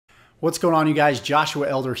What's going on, you guys? Joshua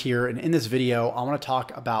Elder here, and in this video I want to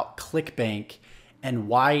talk about Clickbank and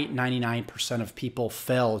why 99% of people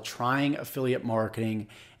fail trying affiliate marketing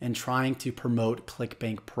and trying to promote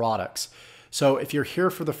Clickbank products. So if you're here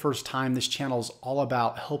for the first time, this channel is all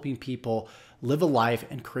about helping people live a life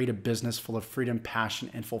and create a business full of freedom, passion,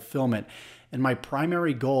 and fulfillment. And my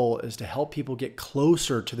primary goal is to help people get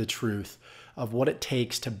closer to the truth of what it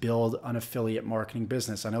takes to build an affiliate marketing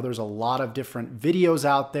business. I know there's a lot of different videos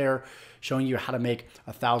out there showing you how to make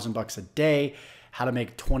 $1,000 a day, how to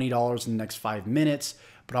make $20 in the next 5 minutes,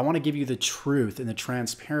 but I want to give you the truth and the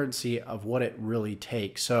transparency of what it really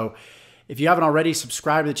takes. So if you haven't already,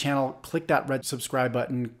 subscribe to the channel, click that red subscribe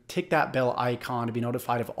button, tick that bell icon to be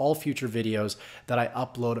notified of all future videos that I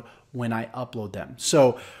upload when I upload them.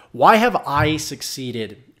 So why have I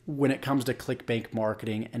succeeded when it comes to Clickbank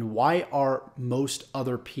marketing, and why are most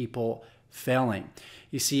other people failing?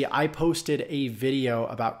 You see, I posted a video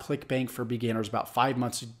about Clickbank for beginners about 5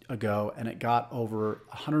 months ago, and it got over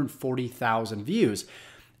 140,000 views.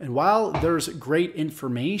 And while there's great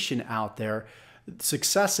information out there,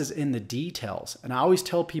 success is in the details. And I always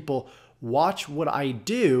tell people, watch what I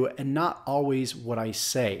do and not always what I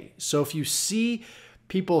say. So if you see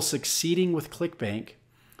people succeeding with Clickbank,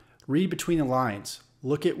 read between the lines.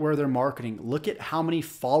 Look at where they're marketing. Look at how many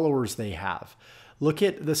followers they have. Look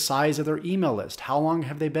at the size of their email list. How long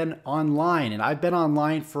have they been online? And I've been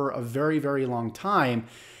online for a very, very long time.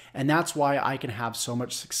 And that's why I can have so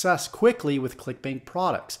much success quickly with Clickbank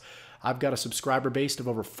products. I've got a subscriber base of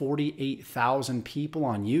over 48,000 people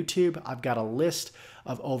on YouTube. I've got a list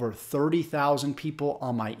of over 30,000 people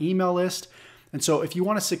on my email list. And so if you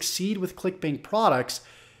want to succeed with Clickbank products,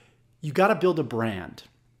 you got to build a brand.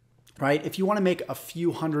 Right? If you want to make a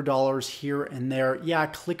few $100s here and there, yeah,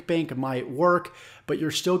 Clickbank might work, but you're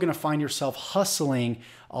still going to find yourself hustling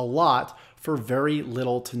a lot for very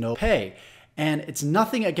little to no pay. And it's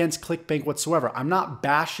nothing against Clickbank whatsoever. I'm not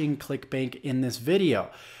bashing Clickbank in this video.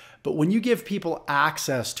 But when you give people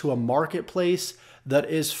access to a marketplace that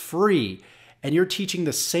is free and you're teaching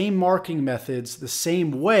the same marketing methods the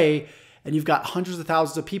same way, and you've got hundreds of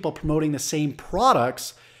thousands of people promoting the same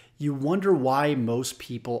products, you wonder why most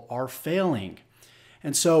people are failing.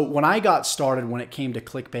 And so when I got started, when it came to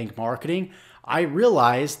Clickbank marketing, I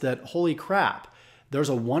realized that, holy crap, there's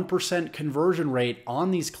a 1% conversion rate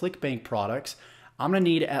on these Clickbank products. I'm gonna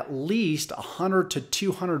need at least 100 to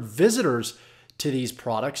 200 visitors to these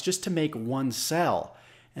products just to make one sale.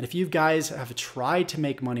 And if you guys have tried to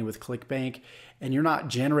make money with Clickbank and you're not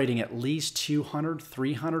generating at least 200,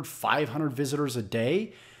 300, 500 visitors a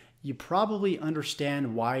day, you probably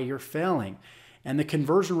understand why you're failing. And the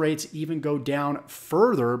conversion rates even go down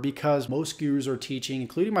further because most gurus are teaching,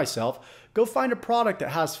 including myself, go find a product that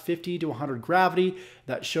has 50 to 100 gravity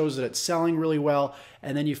that shows that it's selling really well.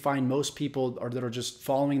 And then you find most people that are just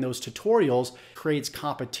following those tutorials creates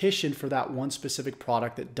competition for that one specific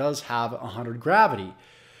product that does have 100 gravity.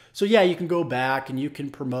 So yeah, you can go back and you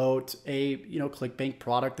can promote a Clickbank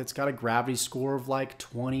product that's got a gravity score of like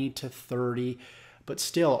 20 to 30. But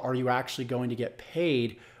still, are you actually going to get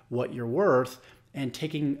paid what you're worth? And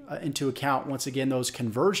taking into account, once again, those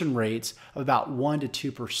conversion rates of about 1%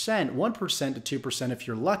 to 2%, 1% to 2% if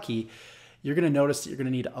you're lucky, you're going to notice that you're going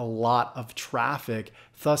to need a lot of traffic,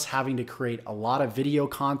 thus having to create a lot of video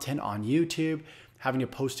content on YouTube, having to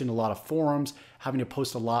post in a lot of forums, having to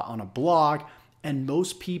post a lot on a blog. And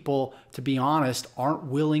most people, to be honest, aren't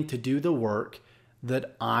willing to do the work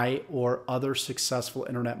that I or other successful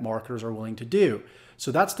internet marketers are willing to do.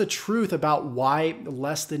 So that's the truth about why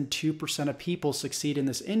less than 2% of people succeed in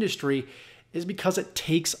this industry, is because it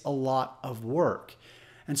takes a lot of work.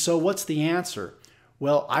 And so what's the answer?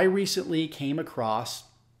 Well, I recently came across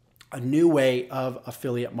a new way of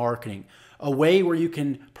affiliate marketing, a way where you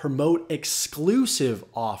can promote exclusive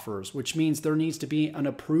offers, which means there needs to be an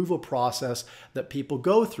approval process that people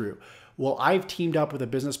go through. Well, I've teamed up with a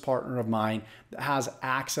business partner of mine that has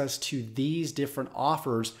access to these different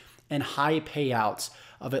offers and high payouts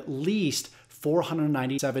of at least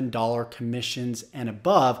 $497 commissions and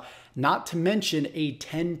above, not to mention a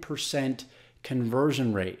 10%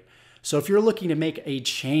 conversion rate. So if you're looking to make a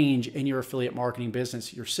change in your affiliate marketing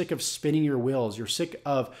business, you're sick of spinning your wheels, you're sick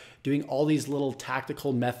of doing all these little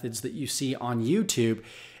tactical methods that you see on YouTube,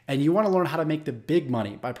 and you want to learn how to make the big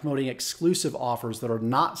money by promoting exclusive offers that are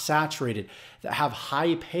not saturated, that have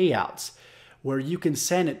high payouts, where you can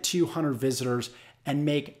send at 200 visitors and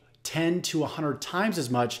make 10 to 100 times as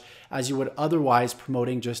much as you would otherwise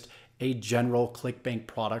promoting just a general Clickbank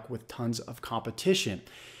product with tons of competition.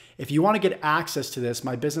 If you want to get access to this,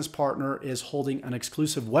 my business partner is holding an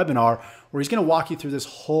exclusive webinar where he's going to walk you through this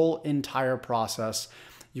whole entire process.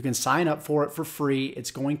 You can sign up for it for free.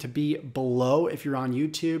 It's going to be below if you're on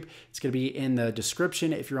YouTube. It's going to be in the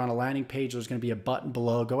description. If you're on a landing page, there's going to be a button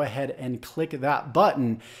below. Go ahead and click that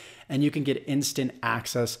button and you can get instant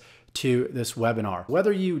access to this webinar.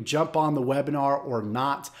 Whether you jump on the webinar or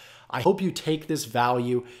not, I hope you take this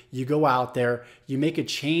value, you go out there, you make a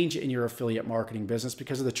change in your affiliate marketing business,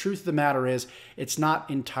 because the truth of the matter is it's not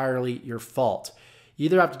entirely your fault. You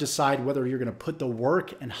either have to decide whether you're going to put the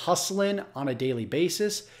work and hustle in on a daily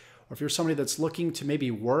basis, or if you're somebody that's looking to maybe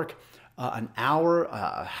work an hour,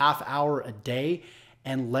 a half hour a day,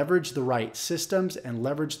 and leverage the right systems and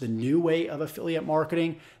leverage the new way of affiliate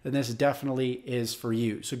marketing, then this definitely is for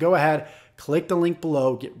you. So go ahead, click the link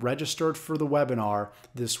below, get registered for the webinar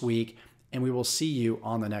this week, and we will see you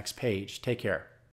on the next page. Take care.